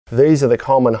These are the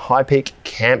Coleman High Peak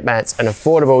Camp Mats, an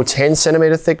affordable 10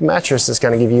 centimeter thick mattress that's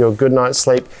going to give you a good night's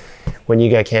sleep when you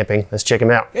go camping. Let's check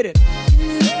them out. Hit it.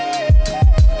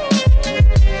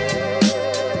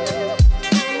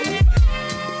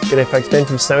 G'day folks, Ben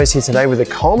from Snooze here today with the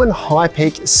Coleman High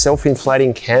Peak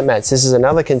self-inflating camp mats. This is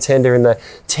another contender in the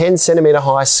 10 centimeter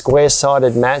high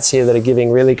square-sided mats here that are giving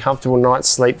really comfortable night's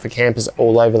sleep for campers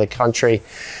all over the country.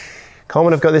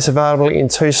 Coleman have got this available in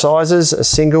two sizes, a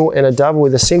single and a double,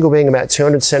 with the single being about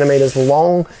 200 centimeters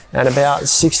long and about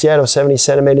 68 or 70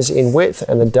 centimeters in width,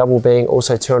 and the double being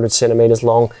also 200 centimeters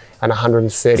long and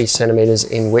 130 centimeters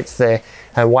in width there.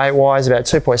 And weight-wise, about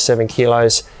 2.7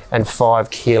 kilos and 5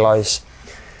 kilos.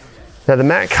 Now the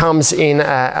mat comes in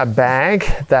a bag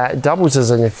that doubles as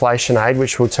an inflation aid,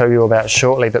 which we'll tell you about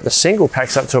shortly, but the single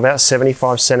packs up to about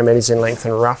 75 centimeters in length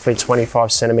and roughly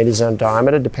 25 centimeters in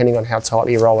diameter, depending on how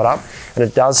tightly you roll it up. And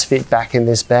it does fit back in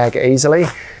this bag easily.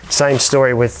 Same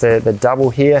story with the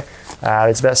double here.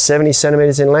 It's about 70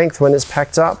 centimeters in length when it's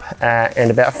packed up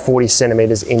and about 40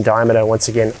 centimeters in diameter. Once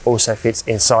again, also fits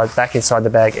back inside the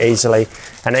bag easily.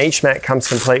 And each mat comes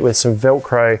complete with some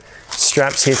Velcro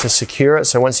straps here to secure it.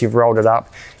 So once you've rolled it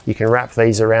up, you can wrap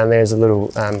these around. There's a little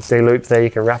D-loop there.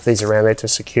 You can wrap these around there to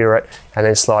secure it and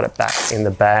then slide it back in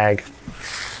the bag.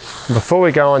 Before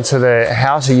we go on to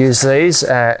how to use these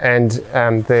and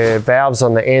the valves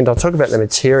on the end, I'll talk about the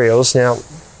materials. Now,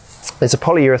 there's a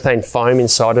polyurethane foam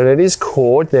inside it. It is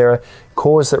cored. There are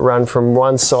cores that run from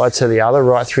one side to the other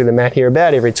right through the mat here,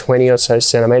 about every 20 or so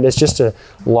centimeters, just to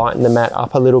lighten the mat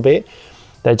up a little bit.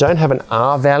 They don't have an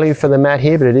R value for the mat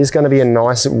here, but it is going to be a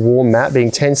nice warm mat,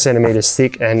 being 10 centimeters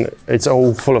thick, and it's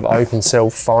all full of open cell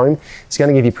foam. It's going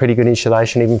to give you pretty good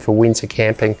insulation even for winter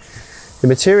camping. The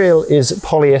material is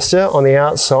polyester on the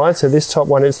outside, so this top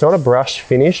one, it's not a brush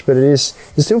finish, but it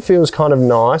still feels kind of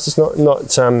nice. It's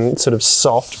not sort of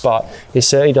soft, but it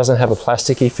certainly doesn't have a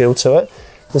plasticky feel to it.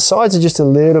 The sides are just a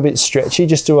little bit stretchy,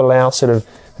 just to allow sort of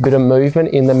a bit of movement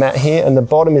in the mat here, and the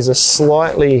bottom is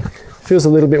feels a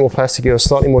little bit more plasticky or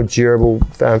slightly more durable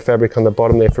fabric on the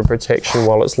bottom there for protection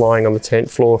while it's lying on the tent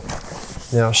floor.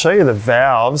 Now I'll show you the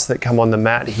valves that come on the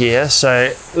mat here.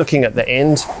 So looking at the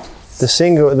end, the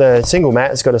single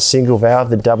mat's got a single valve,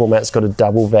 the double mat's got a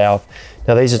double valve.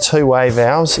 Now these are two-way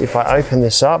valves. If I open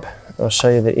this up, I'll show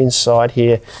you that inside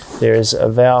here, there is a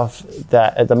valve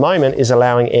that at the moment is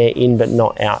allowing air in but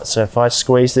not out. So if I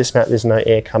squeeze this mat, there's no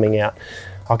air coming out.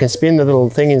 I can spin the little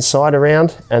thing inside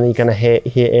around and you're gonna hear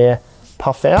air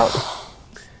puff out.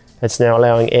 It's now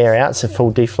allowing air out, so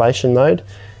full deflation mode.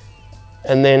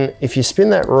 And then if you spin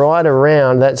that right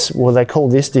around, they call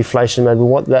this deflation mode. But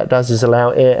what that does is allow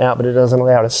air out, but it doesn't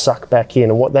allow it to suck back in.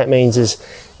 And what that means is,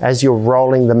 as you're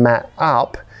rolling the mat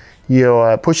up,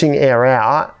 you're pushing air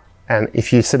out, and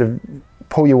if you sort of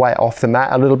pull your weight off the mat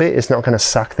a little bit, it's not going to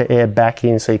suck the air back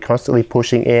in, so you're constantly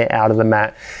pushing air out of the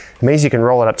mat. It means you can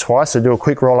roll it up twice, so do a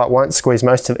quick roll up once, squeeze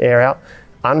most of the air out,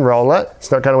 unroll it, it's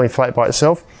not going to inflate by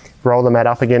itself, roll the mat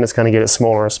up again, it's going to get it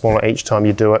smaller and smaller each time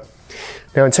you do it.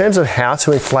 Now in terms of how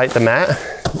to inflate the mat,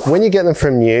 when you get them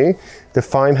from new, the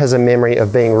foam has a memory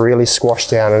of being really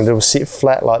squashed down, and it will sit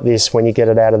flat like this when you get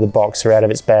it out of the box or out of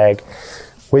its bag.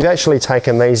 We've actually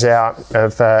taken these out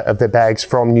of the bags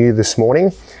from new this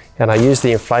morning, and I used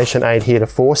the inflation aid here to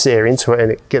force air into it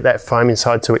and get that foam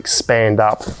inside to expand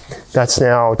up. That's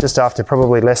now just after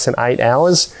probably less than 8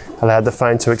 hours, allowed the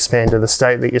foam to expand to the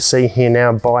state that you see here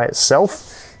now by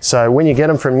itself. So when you get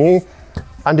them from new,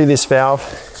 undo this valve,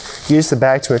 use the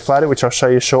bag to inflate it, which I'll show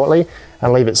you shortly,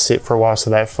 and leave it sit for a while so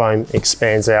that foam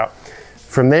expands out.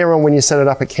 From there on, when you set it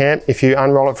up at camp, if you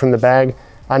unroll it from the bag,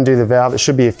 undo the valve, it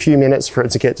should be a few minutes for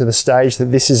it to get to the stage that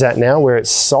this is at now, where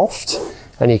it's soft,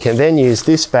 and you can then use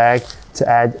this bag to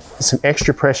add some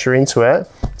extra pressure into it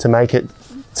to make it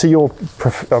to your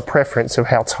preference of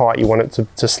how tight you want it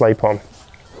to sleep on.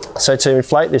 So to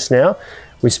inflate this now,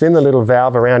 we spin the little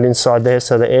valve around inside there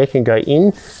so the air can go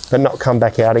in but not come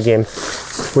back out again.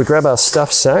 We grab our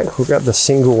stuff sack, we'll grab the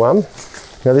single one.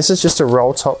 Now this is just a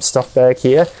roll top stuff bag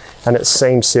here, and it's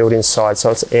seam sealed inside, so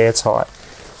it's airtight.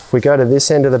 If we go to this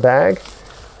end of the bag,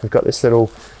 we've got this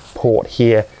little port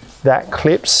here that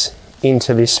clips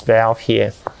into this valve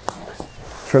here.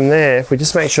 From there, if we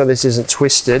just make sure this isn't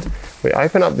twisted, we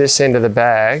open up this end of the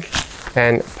bag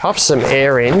and puff some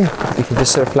air in. You can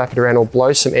just sort of flap it around or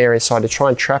blow some air inside to try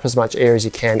and trap as much air as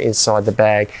you can inside the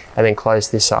bag, and then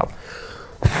close this up.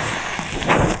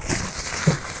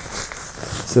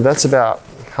 So that's about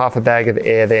half a bag of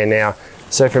air there now.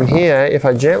 So from here, if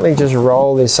I gently just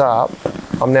roll this up,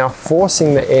 I'm now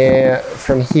forcing the air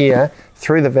from here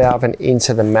through the valve and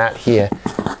into the mat here.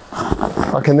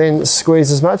 I can then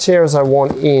squeeze as much air as I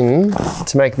want in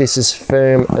to make this as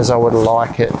firm as I would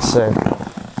like it. So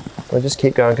I'll just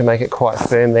keep going to make it quite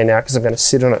firm there now, because I'm going to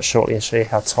sit on it shortly and show you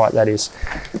how tight that is.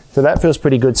 So that feels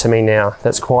pretty good to me now.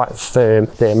 That's quite firm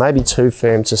there, maybe too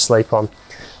firm to sleep on.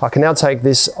 I can now take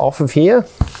this off of here,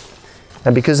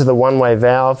 and because of the one-way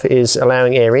valve is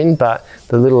allowing air in, but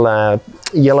the little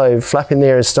yellow flap in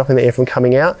there is stopping the air from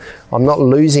coming out. I'm not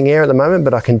losing air at the moment,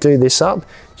 but I can do this up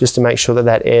just to make sure that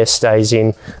that air stays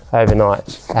in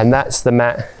overnight. And that's the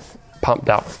mat pumped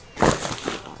up.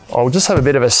 I'll just have a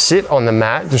bit of a sit on the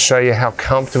mat to show you how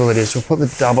comfortable it is. We'll put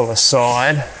the double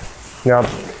aside. Now,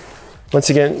 once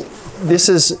again, this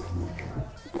is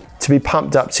to be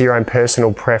pumped up to your own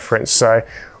personal preference. So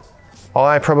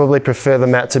I probably prefer the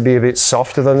mat to be a bit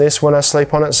softer than this when I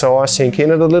sleep on it, so I sink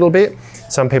in it a little bit.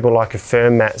 Some people like a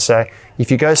firm mat. So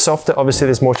if you go softer, obviously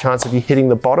there's more chance of you hitting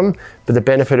the bottom, but the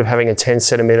benefit of having a 10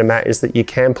 centimeter mat is that you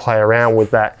can play around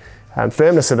with that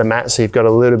firmness of the mat, so you've got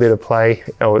a little bit of play,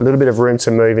 or a little bit of room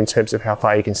to move in terms of how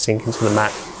far you can sink into the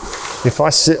mat. If I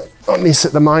sit on this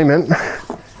at the moment,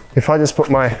 if I just put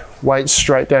my weight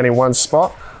straight down in one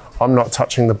spot, I'm not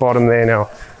touching the bottom there. Now,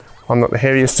 I'm not the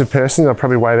heaviest of persons, I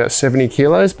probably weigh about 70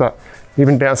 kilos, but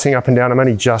even bouncing up and down, I'm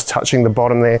only just touching the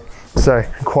bottom there, so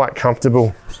quite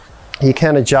comfortable. You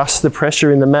can adjust the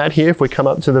pressure in the mat here. If we come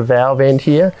up to the valve end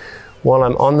here, while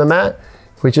I'm on the mat,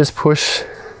 if we just twist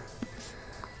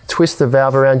the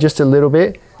valve around just a little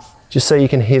bit, just so you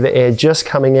can hear the air just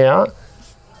coming out.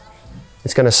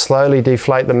 It's going to slowly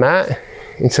deflate the mat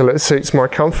until it suits my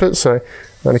comfort, so I'm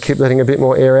going to keep letting a bit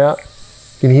more air out.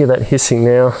 You can hear that hissing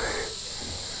now.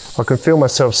 I can feel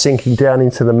myself sinking down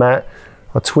into the mat.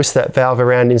 I'll twist that valve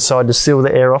around inside to seal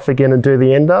the air off again and do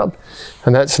the end up,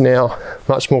 and that's now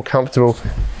much more comfortable.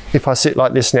 If I sit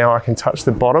like this now, I can touch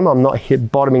the bottom. I'm not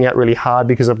bottoming out really hard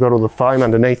because I've got all the foam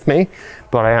underneath me,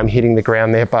 but I am hitting the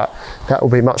ground there, but that will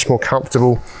be much more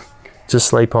comfortable to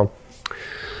sleep on.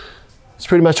 It's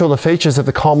pretty much all the features of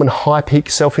the Coleman high peak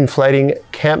self-inflating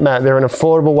camp mat. They're an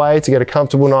affordable way to get a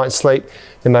comfortable night's sleep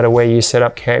no matter where you set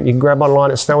up camp. You can grab online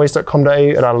at snowies.com.au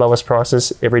at our lowest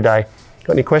prices every day.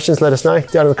 Got any questions, let us know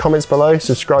down in the comments below.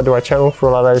 Subscribe to our channel for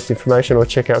all our latest information, or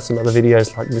check out some other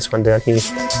videos like this one down here.